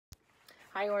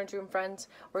Hi, Orange Room friends.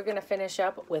 We're going to finish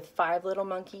up with 5 little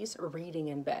monkeys reading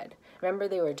in bed. Remember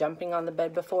they were jumping on the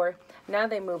bed before? Now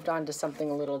they moved on to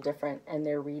something a little different and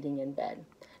they're reading in bed.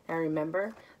 Now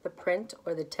remember, the print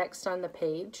or the text on the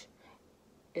page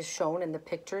is shown in the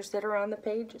pictures that are on the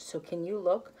page. So can you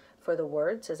look for the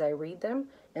words as I read them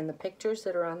and the pictures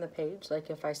that are on the page? Like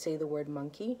if I say the word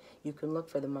monkey, you can look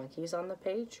for the monkeys on the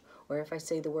page. Or if I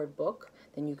say the word book,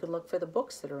 then you can look for the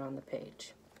books that are on the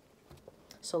page.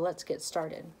 So let's get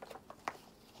started.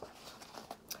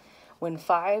 When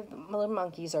 5 little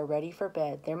monkeys are ready for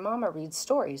bed, their mama reads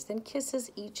stories, then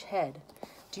kisses each head.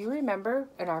 Do you remember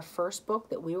in our first book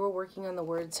that we were working on the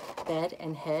words bed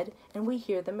and head, and we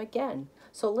hear them again?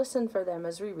 So listen for them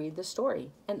as we read the story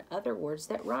and other words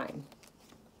that rhyme.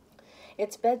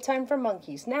 It's bedtime for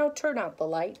monkeys. Now turn out the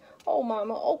light. Oh,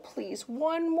 Mama, oh, please,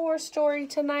 one more story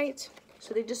tonight.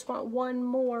 So they just want one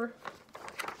more.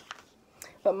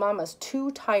 But Mama's too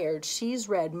tired. She's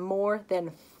read more than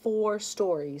 4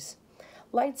 stories.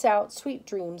 Lights out, sweet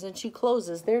dreams, and she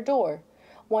closes their door.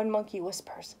 One monkey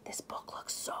whispers, "This book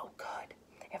looks so good.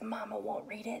 If Mama won't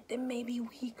read it, then maybe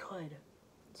we could."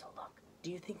 So look, do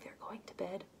you think they're going to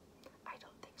bed? I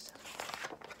don't think so.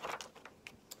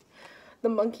 The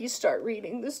monkeys start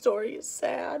reading. The story is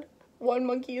sad. One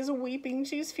monkey is weeping.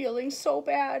 She's feeling so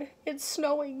bad. It's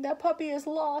snowing. That puppy is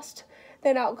lost.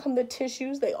 Then out come the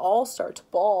tissues. They all start to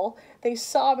bawl. They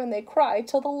sob and they cry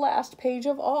till the last page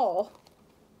of all.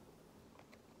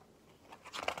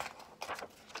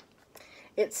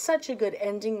 It's such a good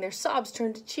ending. Their sobs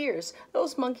turn to cheers.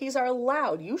 Those monkeys are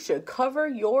loud. You should cover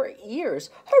your ears.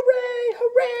 Hooray,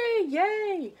 hooray,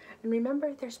 yay. And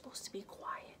remember, they're supposed to be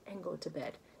quiet and go to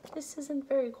bed. This isn't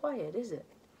very quiet, is it?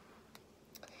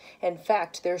 In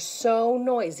fact, they're so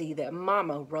noisy that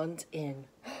Mama runs in.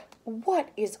 What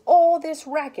is all this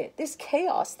racket, this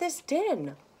chaos, this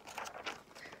din?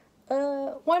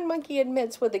 One monkey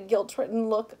admits with a guilt-ridden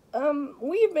look,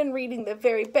 we've been reading the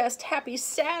very best happy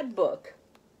sad book.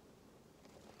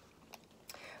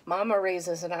 Mama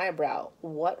raises an eyebrow.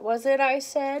 What was it I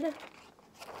said?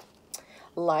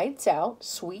 Lights out,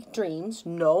 sweet dreams,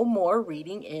 no more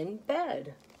reading in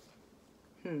bed.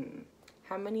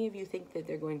 How many of you think that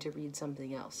they're going to read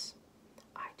something else?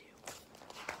 I do.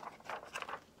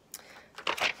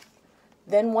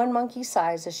 Then one monkey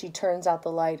sighs as she turns out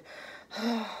the light.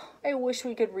 I wish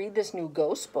we could read this new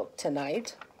ghost book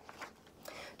tonight.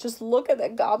 Just look at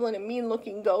that goblin and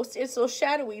mean-looking ghost. It's those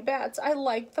shadowy bats I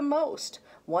like the most.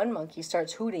 One monkey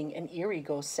starts hooting, an eerie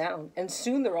ghost sound, and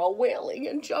soon they're all wailing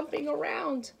and jumping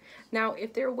around. Now,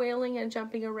 if they're wailing and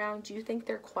jumping around, do you think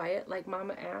they're quiet like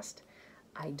Mama asked?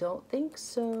 I don't think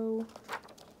so.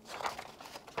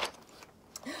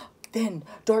 Then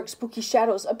dark, spooky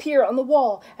shadows appear on the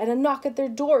wall, and a knock at their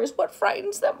door is what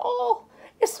frightens them all.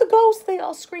 It's the ghost, they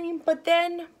all scream, but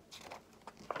then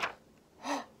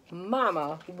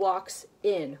Mama walks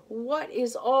in. What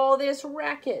is all this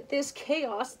racket, this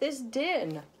chaos, this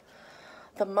din?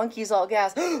 The monkeys all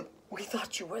gasp. We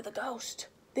thought you were the ghost.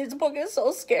 This book is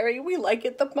so scary, we like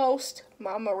it the most.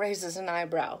 Mama raises an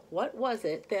eyebrow. What was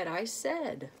it that I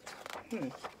said?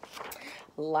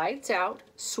 Lights out,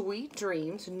 sweet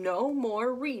dreams, no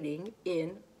more reading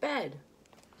in bed.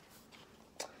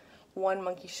 One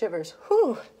monkey shivers.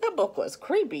 Whew, that book was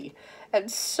creepy and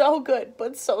so good,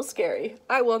 but so scary.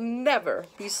 I will never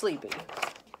be sleepy.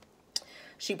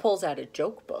 She pulls out a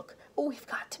joke book. Oh, we've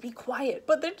got to be quiet,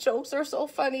 but the jokes are so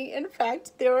funny. In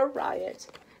fact, they're a riot.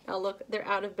 Now look, they're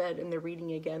out of bed and they're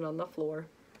reading again on the floor.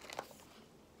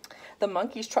 The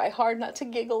monkeys try hard not to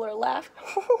giggle or laugh.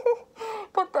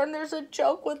 But then there's a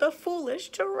joke with a foolish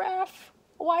giraffe.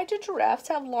 Why do giraffes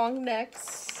have long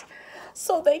necks?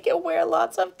 So they can wear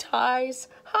lots of ties.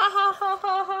 Ha ha ha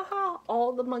ha ha ha.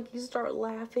 All the monkeys start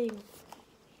laughing.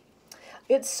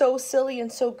 It's so silly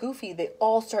and so goofy, they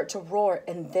all start to roar.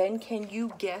 And then can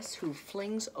you guess who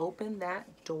flings open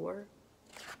that door?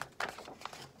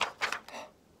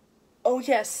 Oh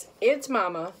yes, it's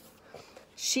Mama.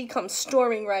 She comes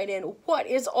storming right in. What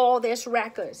is all this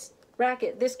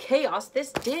racket, this chaos,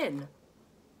 this din?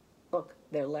 Look,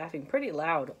 they're laughing pretty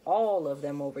loud, all of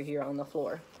them over here on the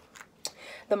floor.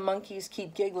 The monkeys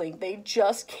keep giggling. They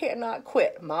just cannot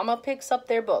quit. Mama picks up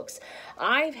their books.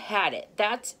 I've had it.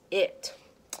 That's it.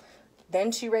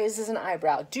 Then she raises an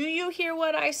eyebrow. Do you hear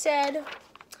what I said?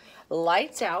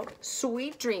 Lights out,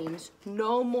 sweet dreams,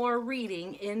 no more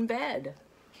reading in bed.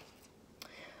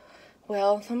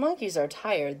 Well, the monkeys are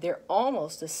tired. They're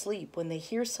almost asleep when they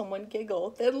hear someone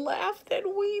giggle, then laugh,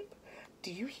 then weep.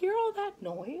 Do you hear all that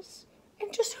noise?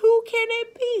 And just who can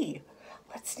it be?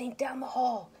 Let's sneak down the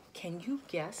hall. Can you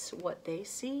guess what they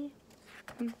see?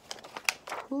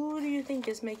 Who do you think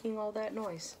is making all that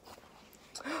noise?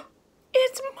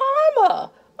 It's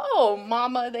Mama! Oh,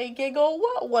 Mama, they giggle.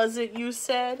 What was it you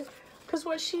said? Because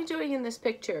what's she doing in this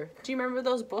picture? Do you remember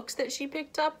those books that she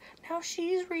picked up? Now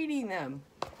she's reading them.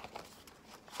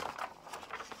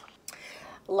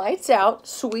 Lights out,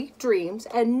 sweet dreams,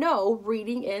 and no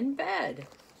reading in bed.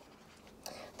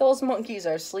 Those monkeys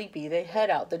are sleepy. They head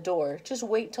out the door. Just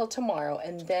wait till tomorrow,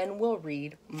 and then we'll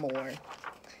read more.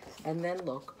 And then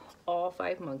look, all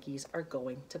 5 monkeys are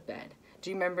going to bed. Do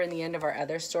you remember in the end of our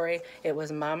other story, it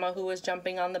was Mama who was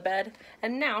jumping on the bed,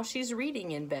 and now she's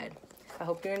reading in bed. I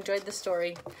hope you enjoyed the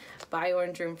story. Bye,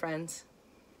 Orange Room friends.